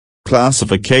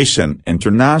classification.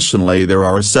 Internationally, there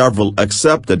are several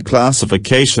accepted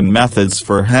classification methods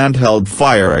for handheld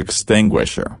fire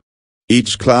extinguisher.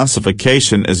 Each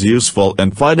classification is useful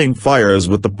in fighting fires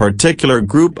with a particular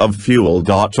group of fuel.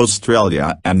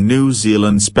 Australia and New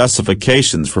Zealand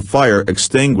specifications for fire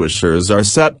extinguishers are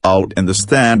set out in the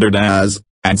standard as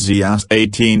ANSI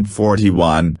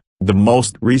 1841, the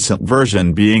most recent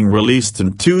version being released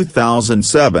in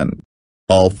 2007.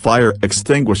 All fire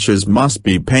extinguishers must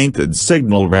be painted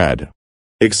signal red.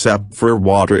 Except for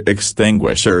water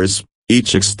extinguishers,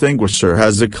 each extinguisher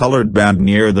has a colored band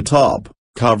near the top,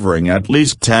 covering at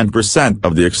least 10%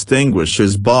 of the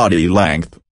extinguisher's body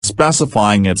length,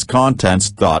 specifying its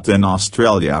contents. In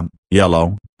Australia,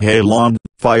 yellow, Halon,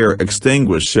 fire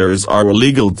extinguishers are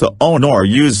illegal to own or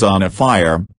use on a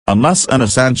fire, unless an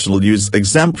essential use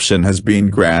exemption has been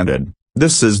granted.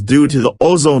 This is due to the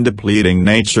ozone-depleting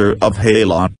nature of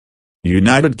Halon.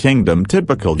 United Kingdom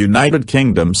typical United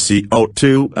Kingdom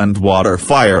CO2 and water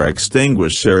fire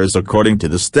extinguishers. According to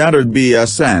the standard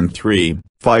BSN 3,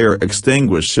 fire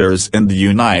extinguishers in the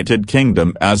United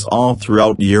Kingdom as all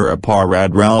throughout Europe are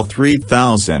red REL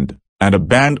 3000, and a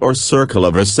band or circle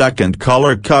of a second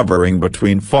color covering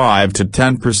between 5 to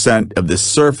 10% of the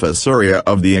surface area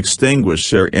of the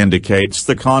extinguisher indicates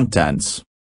the contents.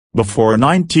 Before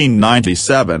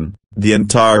 1997, the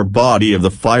entire body of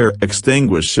the fire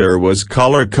extinguisher was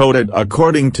color-coded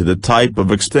according to the type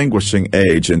of extinguishing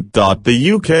agent.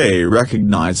 The UK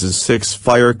recognizes 6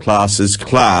 fire classes.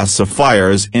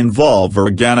 Classifiers involve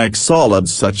organic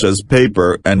solids such as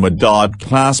paper and wood.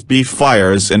 Class B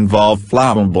fires involve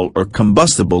flammable or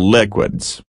combustible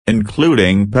liquids,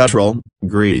 including petrol,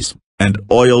 grease, and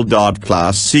oil.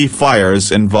 Class C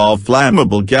fires involve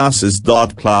flammable gases.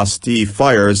 Class D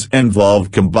fires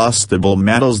involve combustible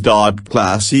metals.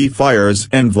 Class E fires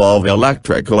involve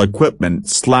electrical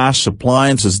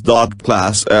equipment/appliances.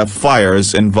 Class F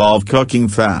fires involve cooking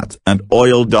fat and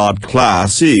oil.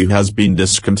 Class E has been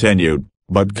discontinued,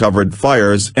 but covered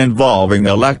fires involving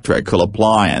electrical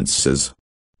appliances.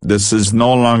 This is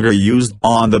no longer used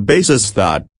on the basis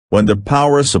that, when the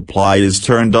power supply is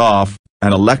turned off,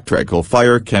 an electrical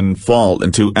fire can fall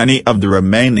into any of the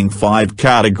remaining 5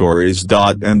 categories.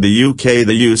 In the UK,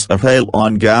 the use of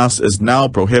halon gas is now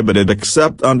prohibited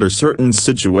except under certain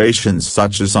situations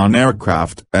such as on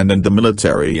aircraft and in the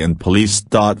military and police.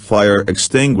 Fire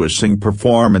extinguishing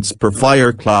performance per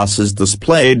fire class is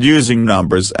displayed using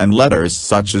numbers and letters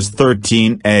such as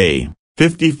 13A.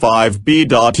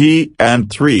 55B. and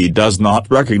 3 does not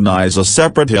recognize a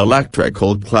separate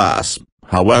electrical class.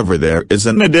 However, there is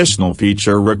an additional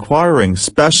feature requiring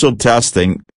special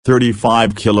testing,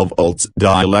 35 kV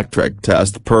dielectric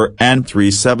test per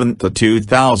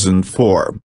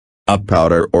N37/2004. A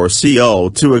powder or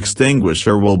CO2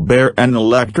 extinguisher will bear an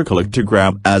electrical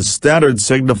ictogram as standard,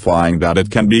 signifying that it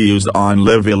can be used on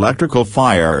live electrical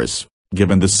fires,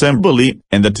 given the symbol E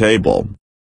in the table.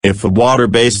 If a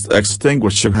water-based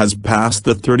extinguisher has passed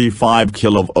the 35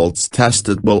 kV test,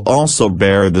 it will also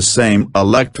bear the same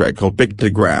electrical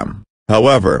pictogram.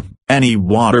 However, any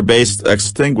water-based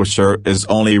extinguisher is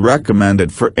only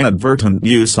recommended for inadvertent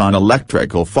use on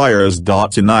electrical fires.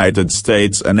 United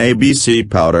States an ABC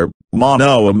powder,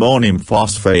 monoammonium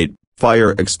phosphate,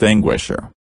 fire extinguisher.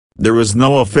 There is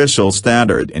no official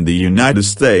standard in the United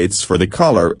States for the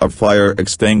color of fire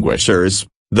extinguishers,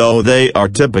 though they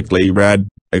are typically red,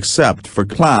 except for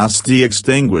Class D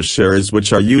extinguishers,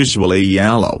 which are usually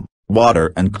yellow,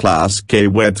 water, and Class K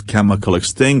wet chemical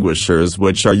extinguishers,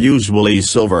 which are usually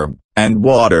silver, and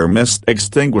water mist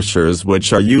extinguishers,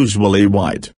 which are usually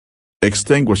white.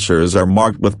 Extinguishers are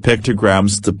marked with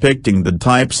pictograms depicting the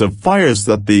types of fires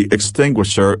that the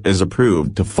extinguisher is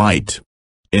approved to fight.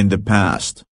 In the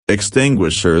past,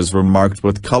 extinguishers were marked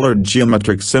with colored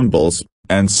geometric symbols,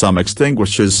 and some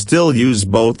extinguishers still use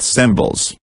both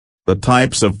symbols. The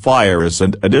types of fires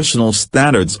and additional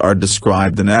standards are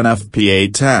described in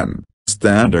NFPA 10,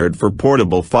 Standard for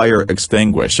Portable Fire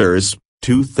Extinguishers,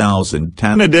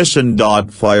 2010 edition.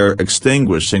 Fire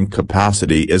extinguishing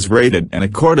capacity is rated in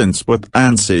accordance with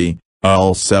ANSI,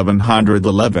 IL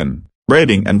 711,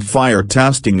 Rating and Fire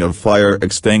Testing of Fire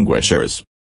Extinguishers.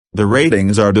 The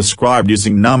ratings are described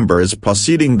using numbers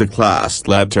preceding the class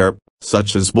letter,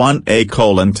 such as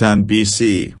 1A:10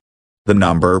 BC. The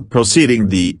number preceding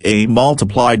the A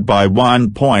multiplied by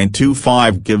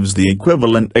 1.25 gives the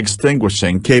equivalent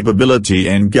extinguishing capability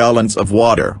in gallons of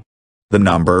water. The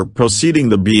number preceding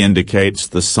the B indicates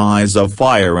the size of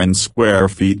fire in square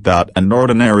feet that an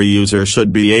ordinary user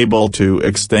should be able to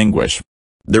extinguish.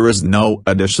 There is no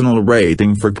additional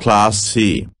rating for Class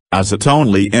C, as it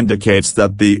only indicates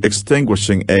that the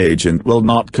extinguishing agent will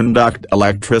not conduct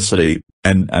electricity,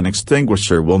 and an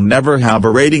extinguisher will never have a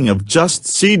rating of just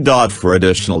C. For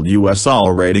additional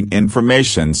USL rating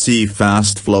information, see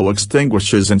fast flow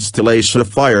extinguishers installation. A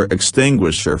fire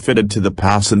extinguisher fitted to the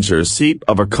passenger seat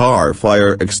of a car.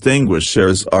 Fire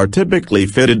extinguishers are typically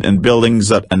fitted in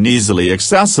buildings at an easily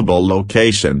accessible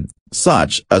location,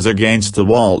 such as against a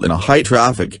wall in a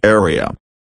high-traffic area.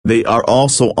 They are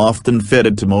also often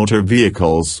fitted to motor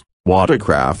vehicles,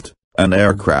 watercraft, and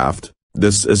aircraft.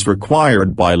 This is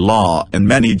required by law in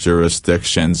many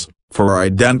jurisdictions, for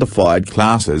identified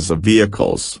classes of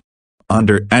vehicles.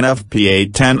 Under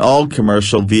NFPA 10, all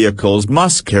commercial vehicles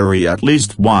must carry at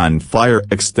least one fire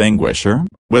extinguisher,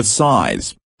 with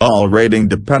size, all rating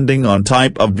depending on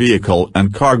type of vehicle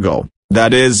and cargo,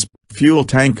 that is, fuel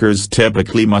tankers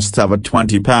typically must have a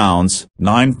 20 pounds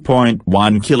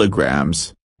 (9.1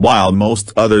 kilograms), while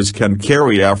most others can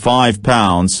carry a 5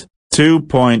 pounds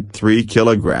 (2.3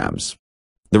 kilograms).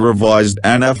 The revised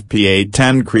NFPA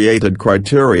 10 created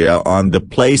criteria on the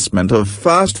placement of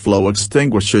fast-flow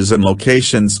extinguishers in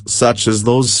locations such as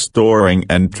those storing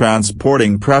and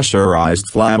transporting pressurized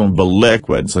flammable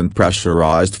liquids and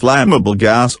pressurized flammable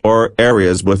gas, or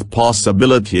areas with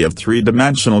possibility of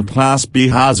three-dimensional Class B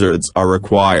hazards are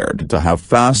required to have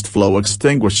fast-flow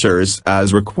extinguishers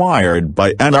as required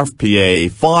by NFPA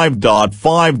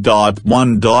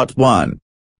 5.5.1.1.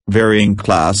 Varying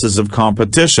classes of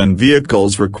competition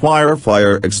vehicles require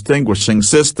fire extinguishing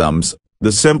systems,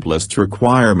 the simplest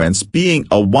requirements being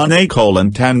a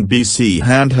 1A:10 BC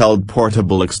handheld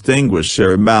portable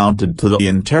extinguisher mounted to the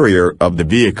interior of the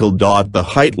vehicle.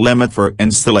 The height limit for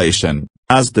installation,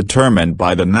 as determined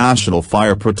by the National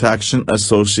Fire Protection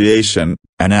Association,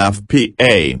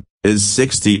 NFPA, is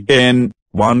 60 in,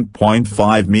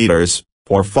 1.5 meters,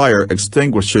 for fire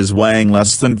extinguishers weighing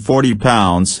less than 40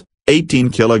 pounds. 18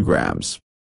 kilograms.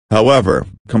 However,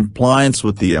 compliance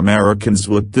with the Americans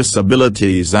with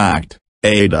Disabilities Act,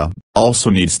 ADA,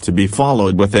 also needs to be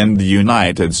followed within the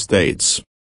United States.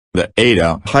 The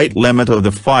ADA height limit of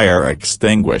the fire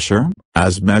extinguisher,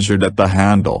 as measured at the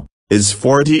handle, is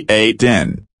 48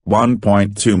 in,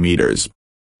 1.2 meters.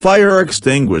 Fire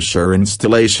extinguisher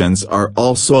installations are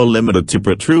also limited to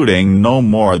protruding no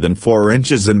more than 4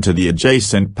 inches into the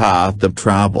adjacent path of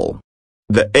travel.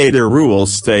 The ADA rule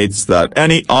states that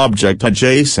any object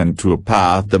adjacent to a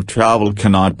path of travel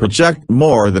cannot project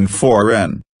more than 4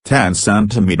 in, 10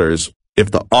 centimeters, if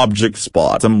the object's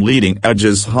bottom leading edge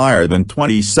is higher than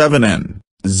 27 in,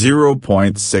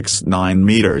 0.69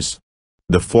 meters.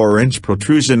 The 4-inch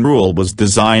protrusion rule was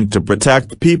designed to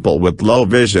protect people with low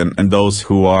vision and those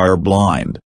who are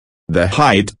blind. The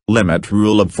height limit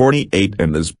rule of 48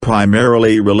 in is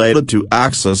primarily related to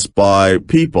access by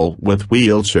people with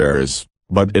wheelchairs,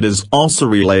 but it is also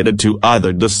related to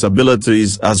other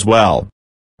disabilities as well.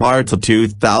 Prior to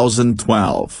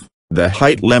 2012, the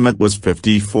height limit was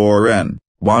 54 in,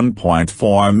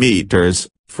 1.4 meters,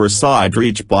 for side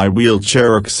reach by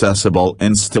wheelchair-accessible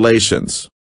installations.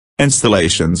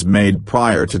 Installations made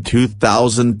prior to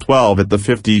 2012 at the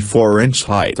 54-inch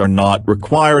height are not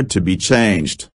required to be changed.